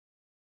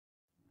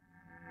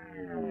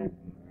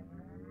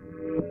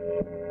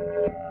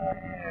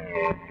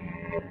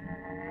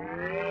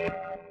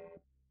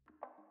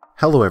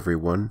Hello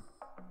everyone,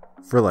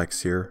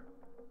 Vrillex here.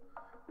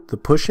 The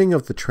pushing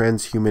of the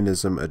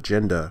transhumanism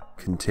agenda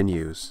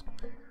continues.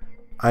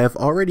 I have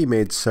already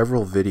made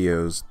several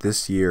videos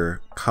this year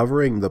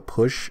covering the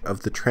push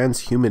of the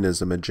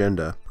transhumanism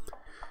agenda,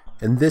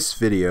 and this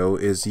video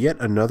is yet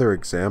another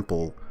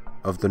example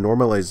of the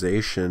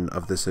normalization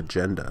of this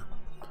agenda.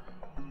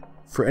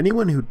 For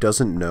anyone who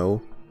doesn't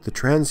know, the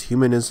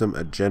transhumanism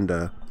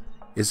agenda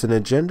is an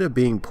agenda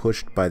being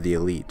pushed by the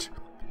elite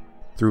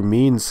through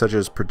means such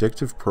as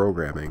predictive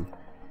programming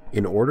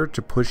in order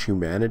to push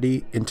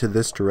humanity into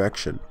this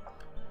direction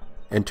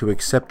and to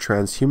accept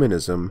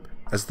transhumanism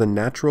as the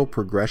natural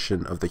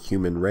progression of the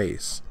human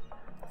race,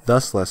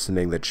 thus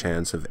lessening the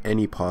chance of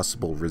any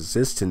possible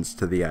resistance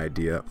to the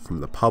idea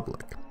from the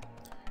public.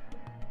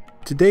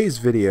 Today's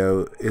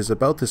video is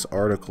about this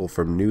article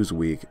from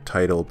Newsweek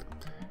titled,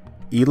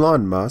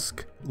 "Elon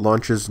Musk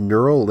launches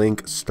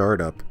Neuralink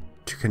startup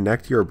to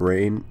connect your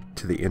brain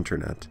to the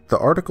internet." The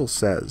article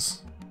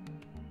says,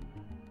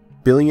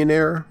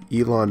 "Billionaire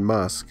Elon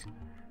Musk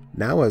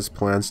now has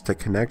plans to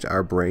connect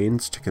our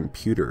brains to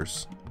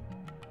computers."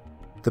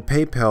 The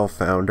PayPal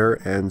founder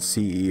and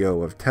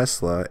CEO of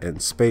Tesla and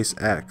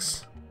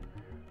SpaceX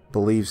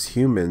believes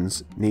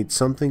humans need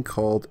something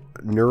called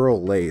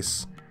neural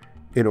lace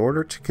in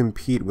order to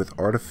compete with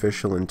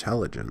artificial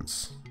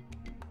intelligence.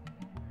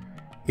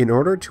 In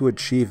order to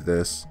achieve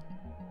this,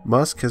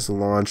 Musk has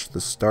launched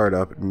the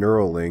startup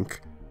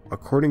Neuralink,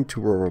 according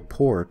to a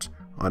report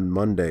on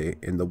Monday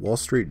in the Wall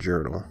Street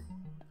Journal.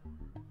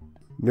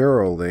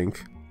 Neuralink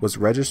was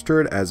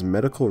registered as a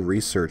medical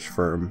research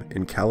firm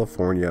in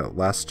California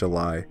last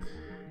July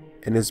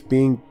and is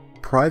being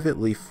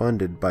privately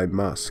funded by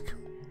Musk.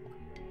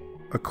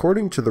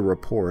 According to the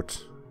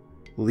report,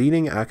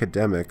 leading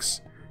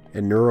academics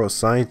and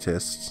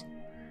neuroscientists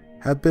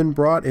have been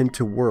brought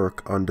into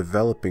work on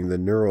developing the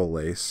neural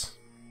lace.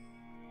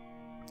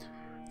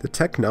 The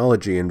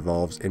technology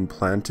involves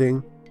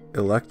implanting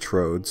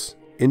electrodes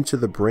into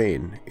the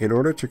brain in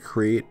order to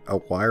create a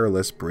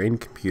wireless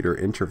brain-computer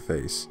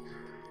interface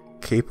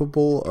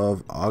capable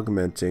of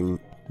augmenting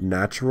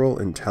natural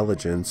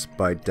intelligence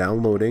by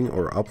downloading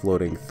or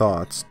uploading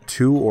thoughts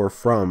to or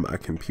from a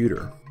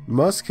computer.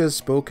 Musk has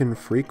spoken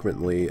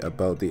frequently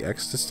about the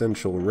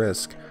existential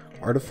risk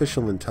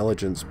artificial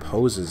intelligence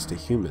poses to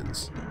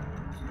humans.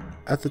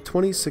 At the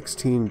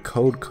 2016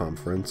 Code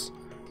Conference,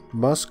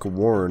 Musk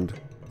warned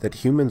that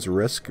humans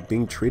risk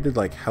being treated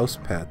like house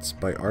pets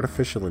by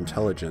artificial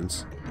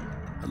intelligence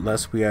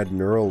unless we had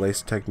neural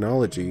lace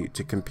technology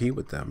to compete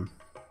with them.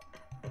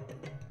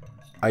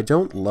 I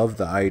don't love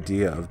the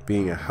idea of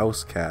being a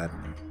house cat,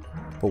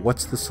 but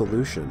what's the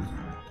solution?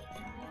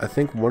 I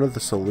think one of the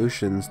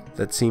solutions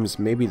that seems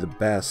maybe the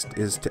best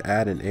is to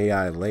add an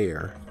AI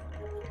layer.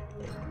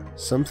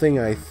 Something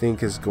I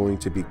think is going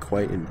to be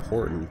quite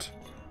important.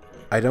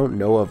 I don't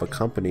know of a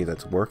company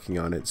that's working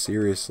on it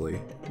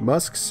seriously.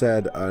 Musk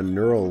said a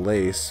neural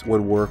lace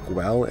would work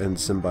well and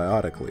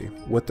symbiotically,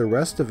 with the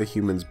rest of a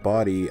human's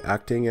body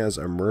acting as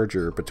a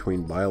merger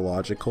between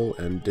biological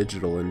and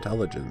digital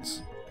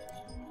intelligence.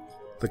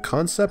 The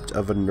concept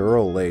of a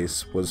neural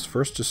lace was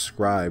first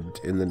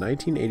described in the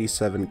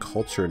 1987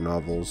 Culture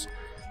novels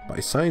by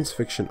science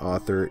fiction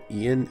author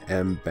Ian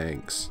M.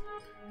 Banks,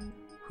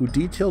 who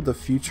detailed a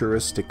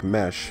futuristic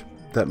mesh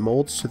that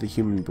molds to the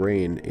human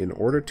brain in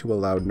order to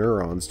allow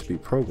neurons to be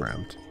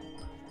programmed.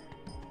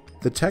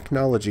 The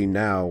technology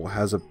now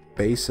has a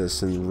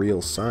basis in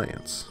real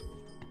science.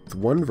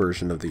 One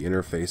version of the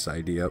interface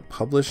idea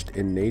published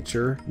in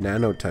Nature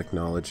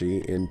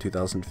Nanotechnology in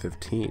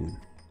 2015.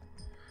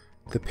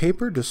 The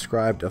paper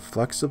described a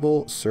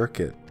flexible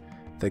circuit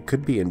that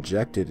could be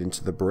injected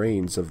into the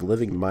brains of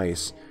living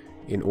mice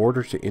in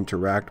order to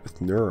interact with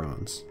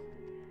neurons.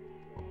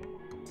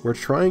 "We're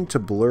trying to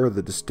blur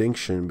the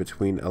distinction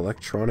between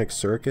electronic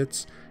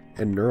circuits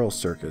and neural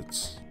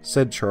circuits,"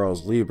 said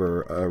Charles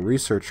Lieber, a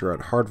researcher at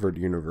Harvard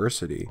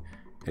University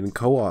and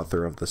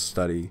co-author of the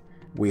study,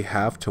 "We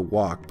have to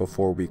walk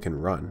before we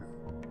can run."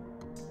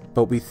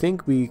 But we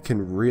think we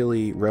can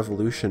really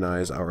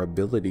revolutionize our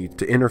ability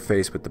to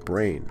interface with the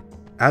brain.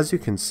 As you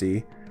can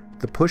see,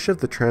 the push of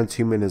the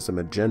transhumanism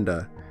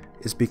agenda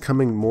is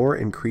becoming more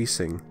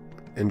increasing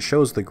and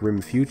shows the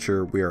grim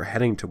future we are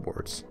heading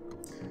towards.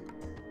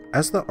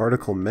 As the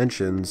article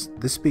mentions,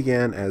 this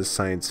began as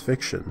science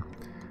fiction,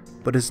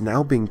 but is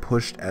now being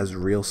pushed as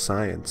real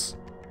science.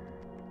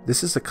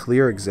 This is a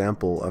clear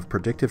example of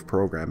predictive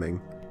programming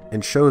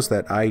and shows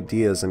that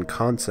ideas and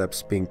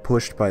concepts being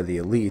pushed by the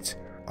elite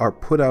are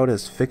put out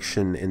as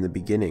fiction in the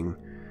beginning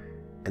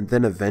and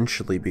then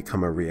eventually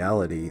become a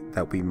reality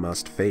that we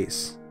must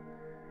face.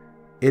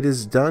 It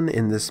is done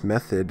in this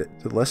method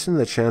to lessen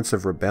the chance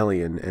of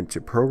rebellion and to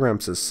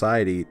program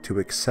society to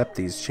accept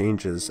these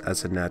changes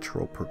as a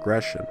natural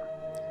progression.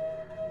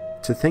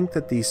 To think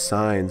that these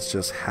signs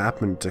just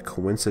happen to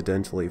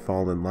coincidentally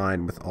fall in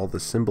line with all the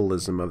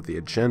symbolism of the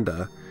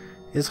agenda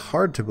is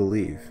hard to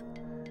believe.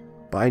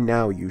 By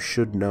now you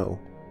should know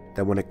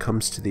that when it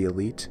comes to the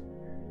elite,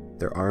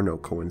 there are no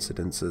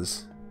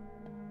coincidences.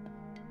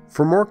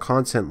 For more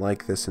content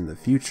like this in the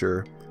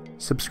future,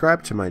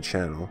 Subscribe to my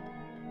channel,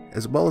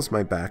 as well as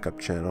my backup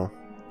channel.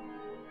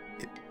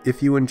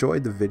 If you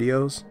enjoyed the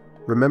videos,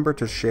 remember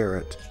to share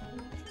it,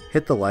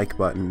 hit the like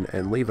button,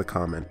 and leave a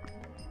comment.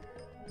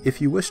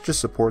 If you wish to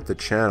support the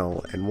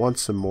channel and want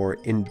some more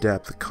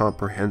in-depth,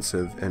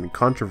 comprehensive, and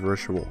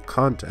controversial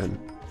content,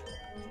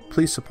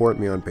 please support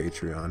me on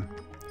Patreon.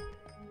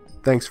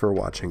 Thanks for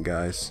watching,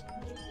 guys.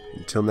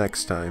 Until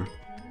next time,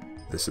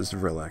 this is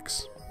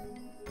Vrillex.